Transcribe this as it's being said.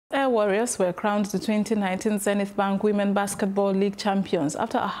Air Warriors were crowned the 2019 Zenith Bank Women Basketball League champions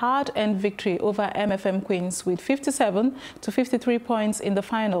after a hard-earned victory over MFM Queens with 57 to 53 points in the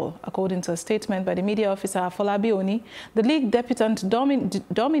final. According to a statement by the media officer Folabi Oni, the league debutant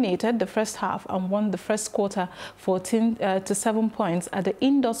dominated the first half and won the first quarter 14 to 7 points at the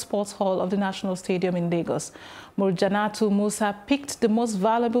Indoor Sports Hall of the National Stadium in Lagos. Murjanatu Musa picked the most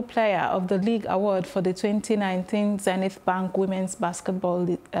valuable player of the league award for the 2019 Zenith Bank Women's Basketball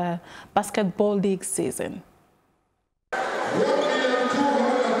League season.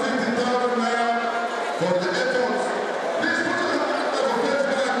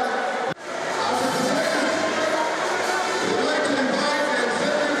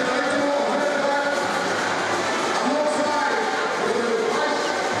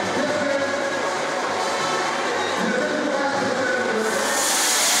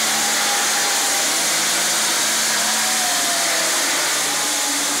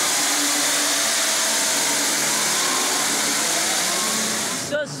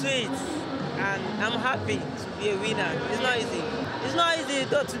 So sweet, and I'm happy to be a winner. It's not easy. It's not easy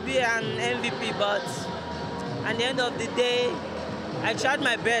though to be an MVP, but at the end of the day, I tried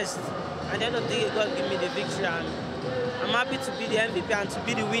my best. At the end of the day, God gave me the victory, and I'm happy to be the MVP and to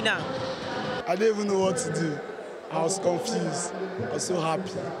be the winner. I didn't even know what to do. I was confused. I was so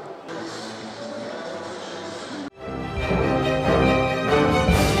happy.